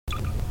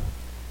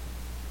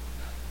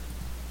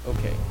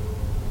Okay.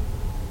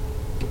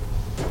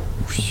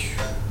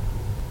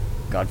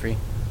 Godfrey,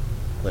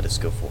 let us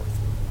go forth.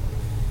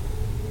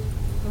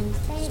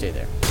 Stay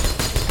there.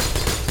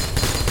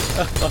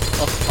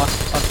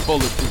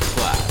 Bulletproof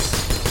glass.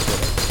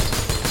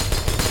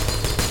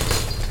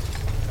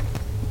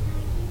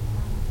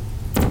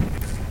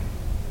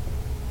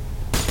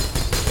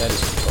 That is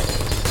too far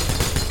away.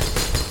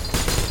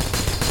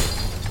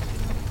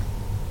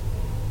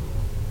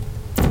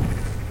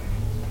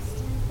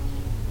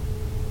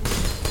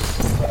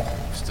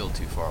 Still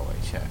too far away.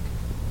 Check.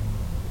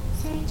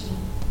 Searching.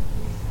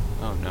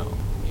 Oh no,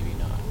 maybe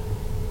not.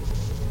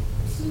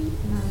 Sleep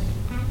mode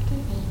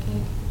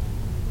activated.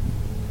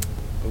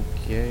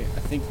 Okay, I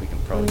think we can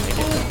probably make it.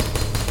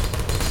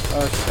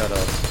 Oh, shut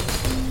up.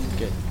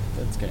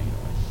 That's getting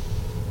annoying.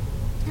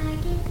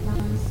 Target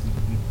lost.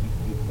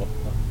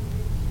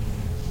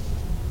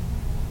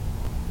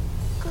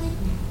 Good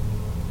night.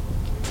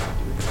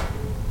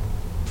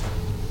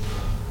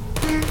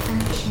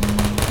 Malfunction.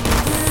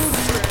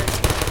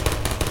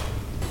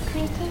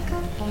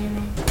 Critical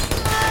error.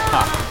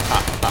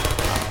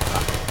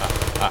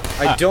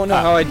 I don't know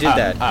how I did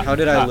that. How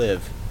did I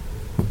live?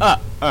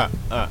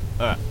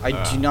 I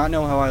do not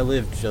know how I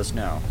lived just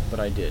now, but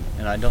I did.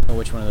 And I don't know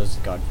which one of those is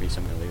Godfrey, so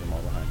I'm going to leave them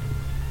all behind.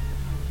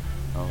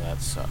 Oh, that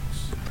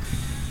sucks.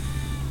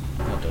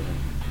 No, it doesn't.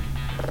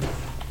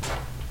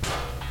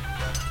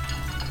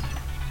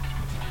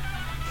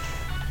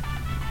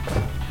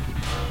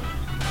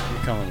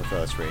 You're coming with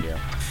us, radio.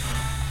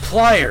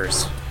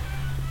 Pliers!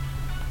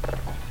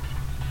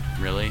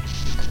 Really?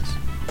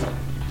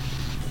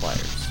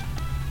 Pliers.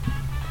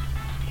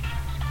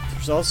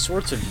 There's all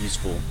sorts of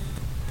useful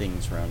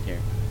things around here.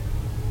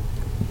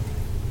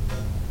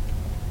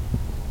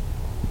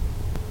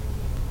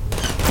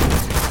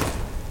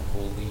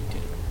 Holy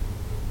dinner.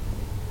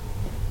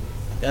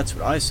 That's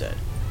what I said.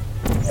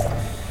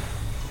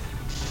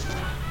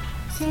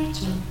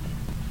 Searching.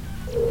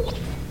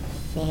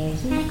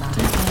 There's no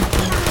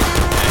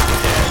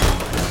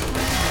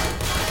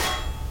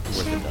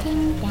Shutting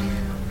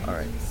down.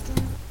 Alright.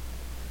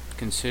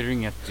 Considering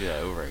you have to do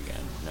that over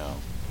again, no.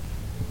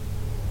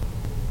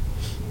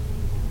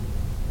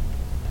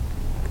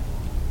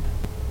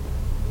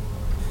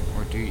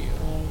 Or do you?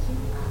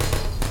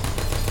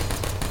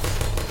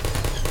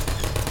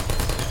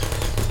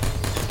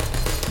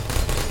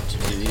 To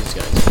do these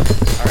guys.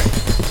 Alright.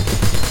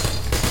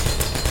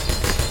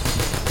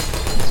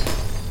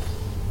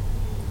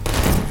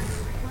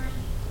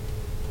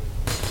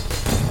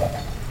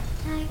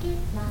 Target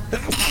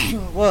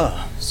lost.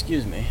 Whoa,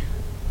 excuse me.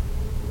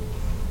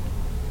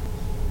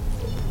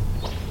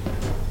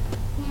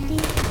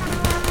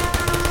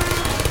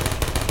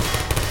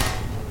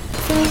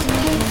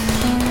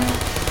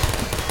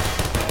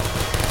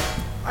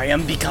 I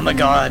am become a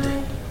god.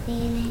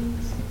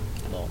 Feelings.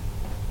 Lol.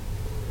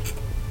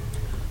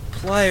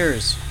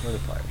 Pliers. Where are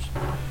the pliers?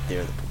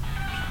 They're the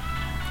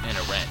pliers. And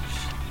a wrench.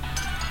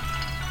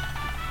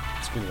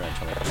 Screw the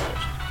wrench on the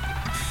pliers.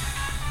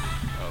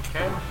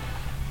 Okay.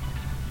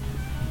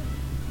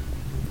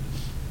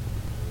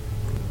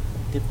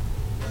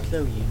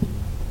 Deploy you.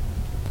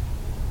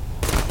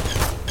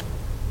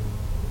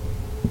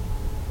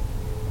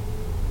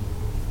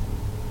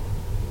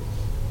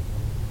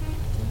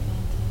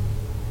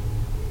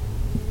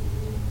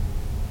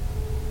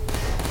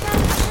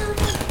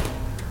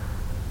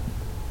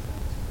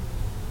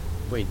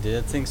 Wait, did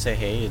that thing say,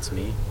 hey, it's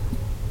me?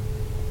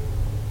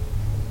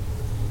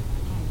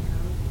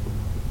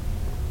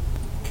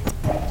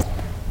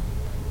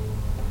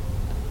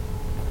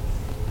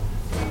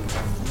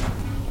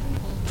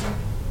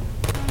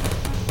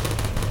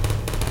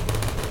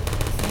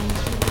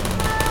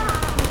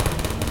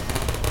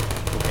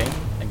 Okay,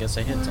 I guess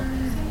I hit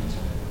something.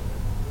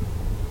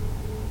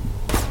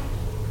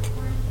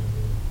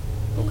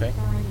 Okay.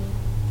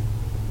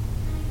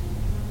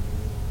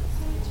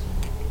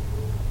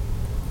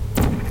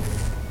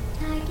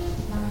 Target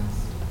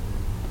lost.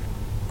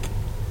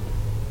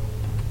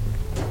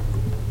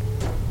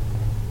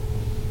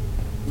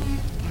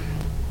 Left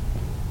eye.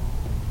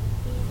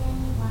 Is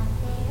anyone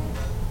there?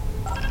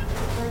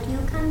 Would you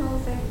come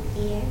over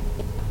here?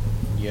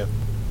 You have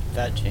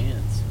fat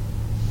chance.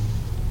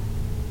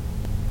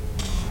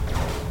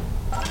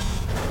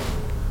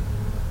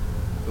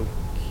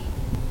 Okay.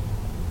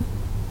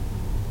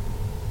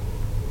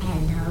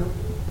 Hello.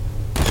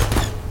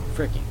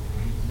 Fricking.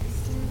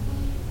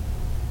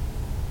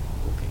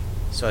 Okay.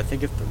 So I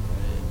think if the red...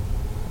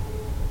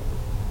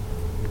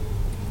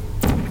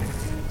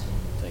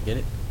 Did I get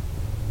it?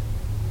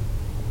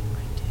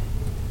 I did.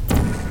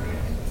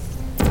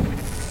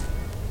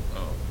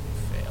 Oh,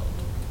 failed.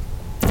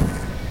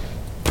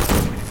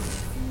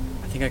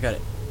 I think I got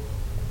it.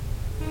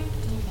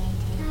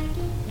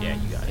 Yeah,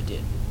 you got I it.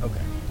 did.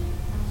 Okay.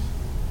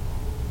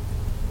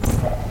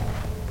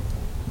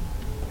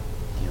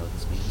 You know what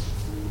this means?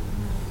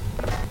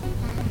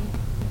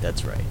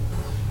 That's right.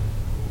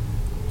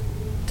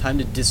 Time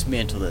to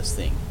dismantle this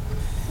thing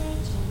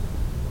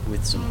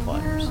with some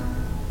pliers.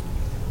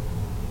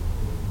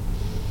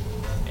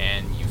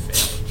 And you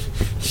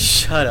failed.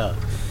 Shut Shut up.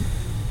 Use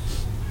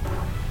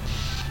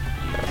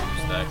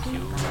that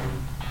cube.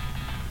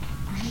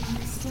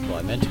 Well,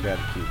 I meant to grab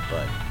a cube,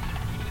 but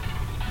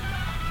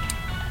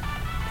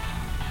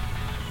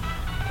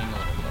Aim a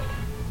little lower.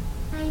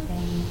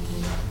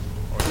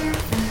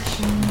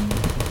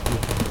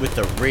 with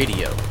the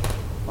radio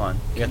on.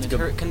 You have to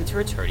go. Can the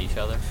turrets hurt each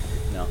other?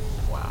 No.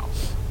 Wow.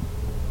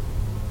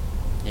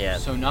 Yeah.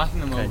 So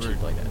knocking them kinda over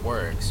cheap like that.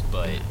 works,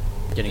 but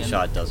Getting then-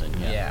 shot doesn't.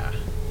 Yeah.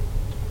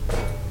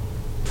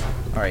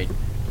 All right,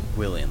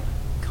 William,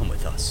 come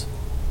with us.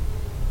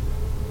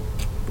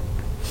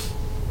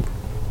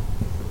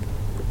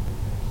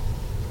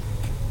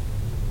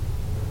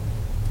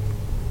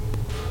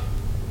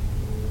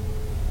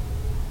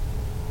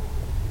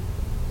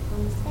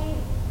 Who's there?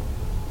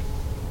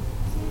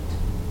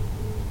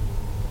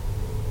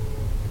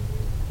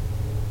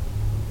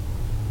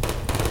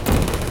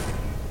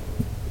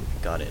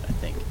 Got it, I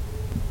think.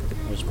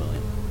 Where's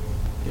William?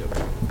 Get over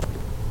here.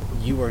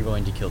 You are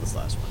going to kill this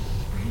last one.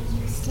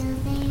 Are you still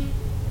there?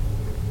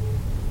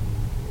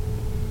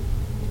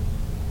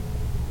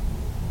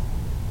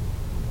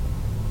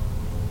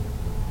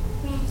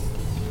 Rest.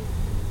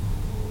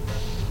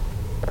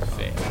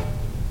 fail.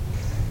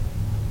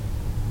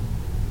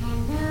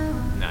 Hello.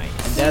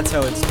 Nice. And that's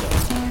how it's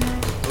done.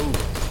 Ooh.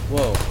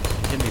 Whoa,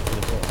 it hit me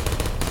through the floor.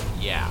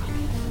 Yeah.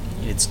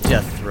 It's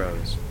death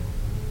throws.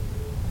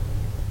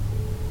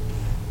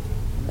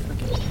 Did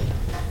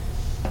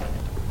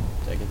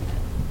I get the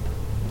camera?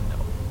 No.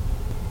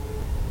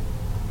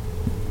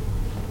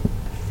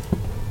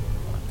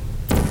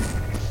 I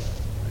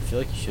feel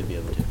like you should be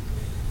able to.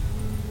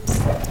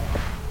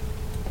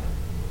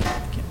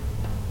 Okay.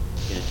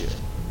 You're gonna do it.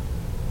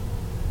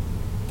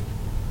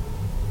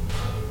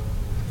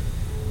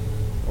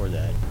 Or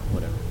that.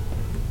 Whatever.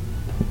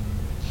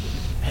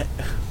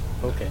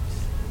 Okay.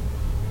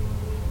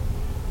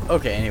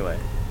 Okay, anyway.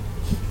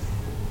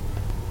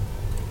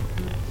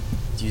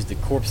 Let's use the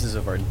corpses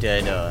of our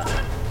dead,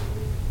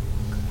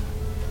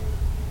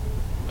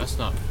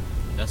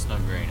 That's not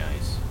very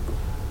nice.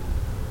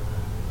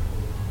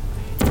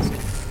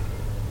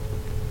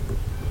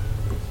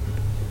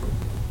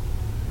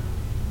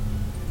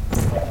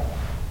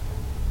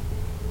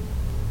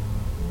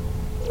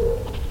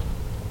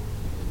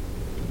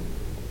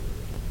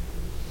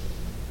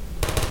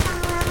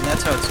 and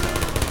that's how it's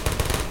done.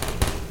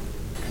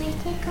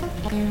 Critical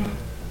error.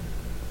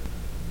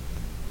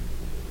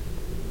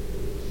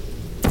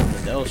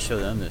 That'll show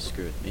them to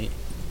screw with me.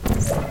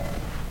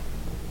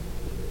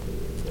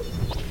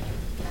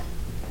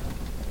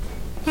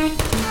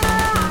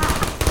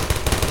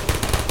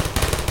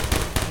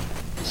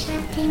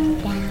 Shutting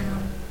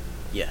down.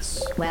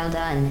 Yes. Well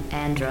done,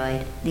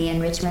 Android. The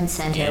Enrichment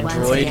Center once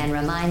Android? again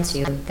reminds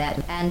you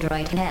that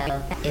Android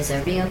Hell is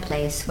a real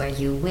place where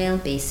you will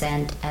be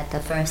sent at the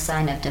first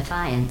sign of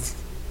defiance.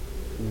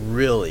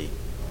 Really?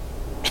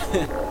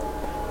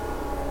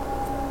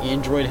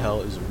 Android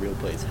hell is a real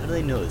place. How do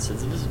they know this?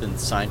 Since this has been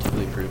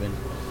scientifically proven.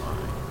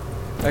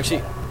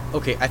 Actually,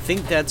 okay, I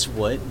think that's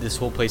what this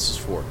whole place is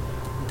for.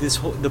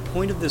 The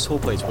point of this whole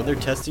place, what they're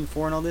testing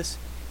for and all this,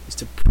 is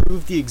to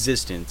prove the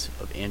existence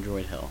of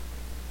Android hell.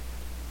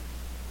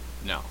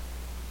 No.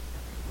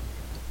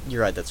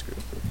 You're right, that's screwed.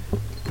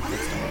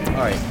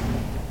 Alright.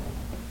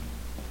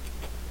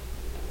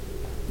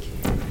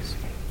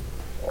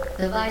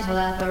 The vital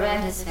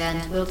apparatus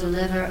vent will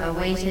deliver a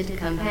weighted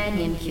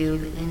companion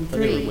cube in I thought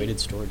they were 3, weighted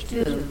storage.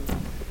 2,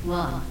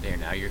 1. There,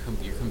 now your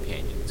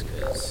companions,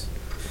 because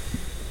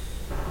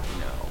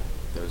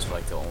those are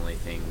like the only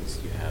things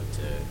you have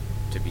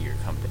to be your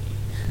company.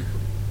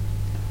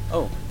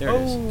 Oh, there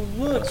it is. Oh,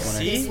 look, That's one I-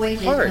 see? This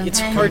weighted Heart. It's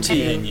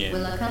companion hearty. cube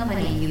will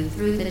accompany you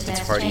through the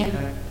test hearty.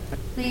 chamber.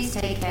 Please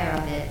take care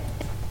of it.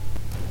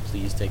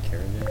 Please take care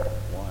of it.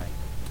 Why?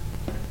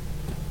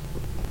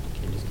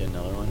 Can you just get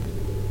another one?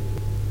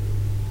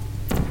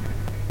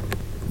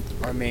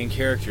 Our main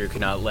character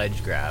cannot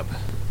ledge grab.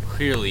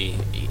 Clearly,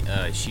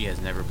 she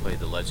has never played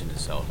The Legend of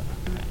Zelda.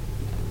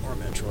 Or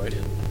Metroid.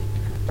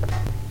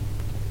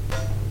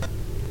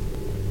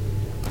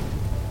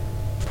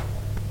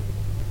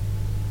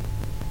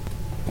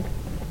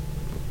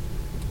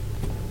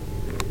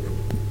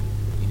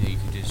 You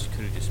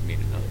could have just made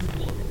another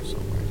floor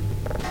somewhere.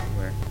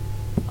 Where?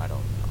 I don't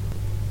know.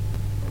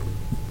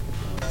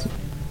 Oh, that's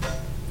fine.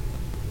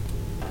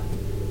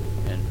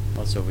 And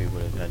also we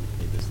would have had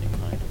to leave this thing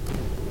behind.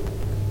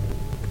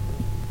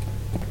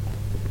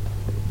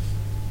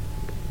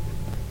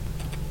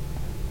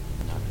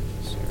 Not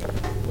necessarily.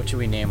 What should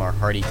we name our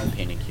hearty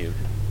companion cube?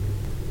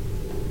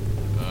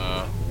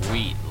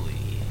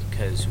 Wheatley,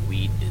 because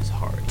wheat is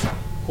hearty.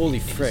 Holy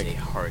It is frick. a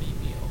hearty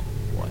meal.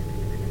 What?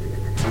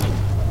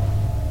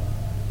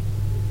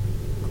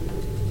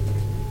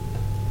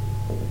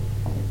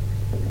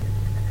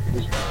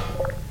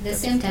 The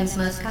symptoms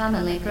most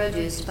commonly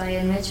produced by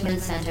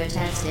enrichment center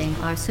testing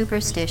are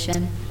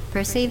superstition,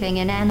 perceiving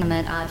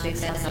inanimate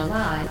objects as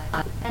alive,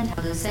 and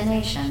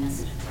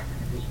hallucinations.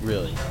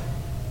 Really?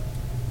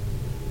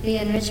 The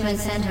enrichment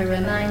center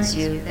reminds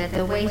you that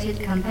the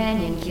weighted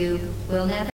companion cube will never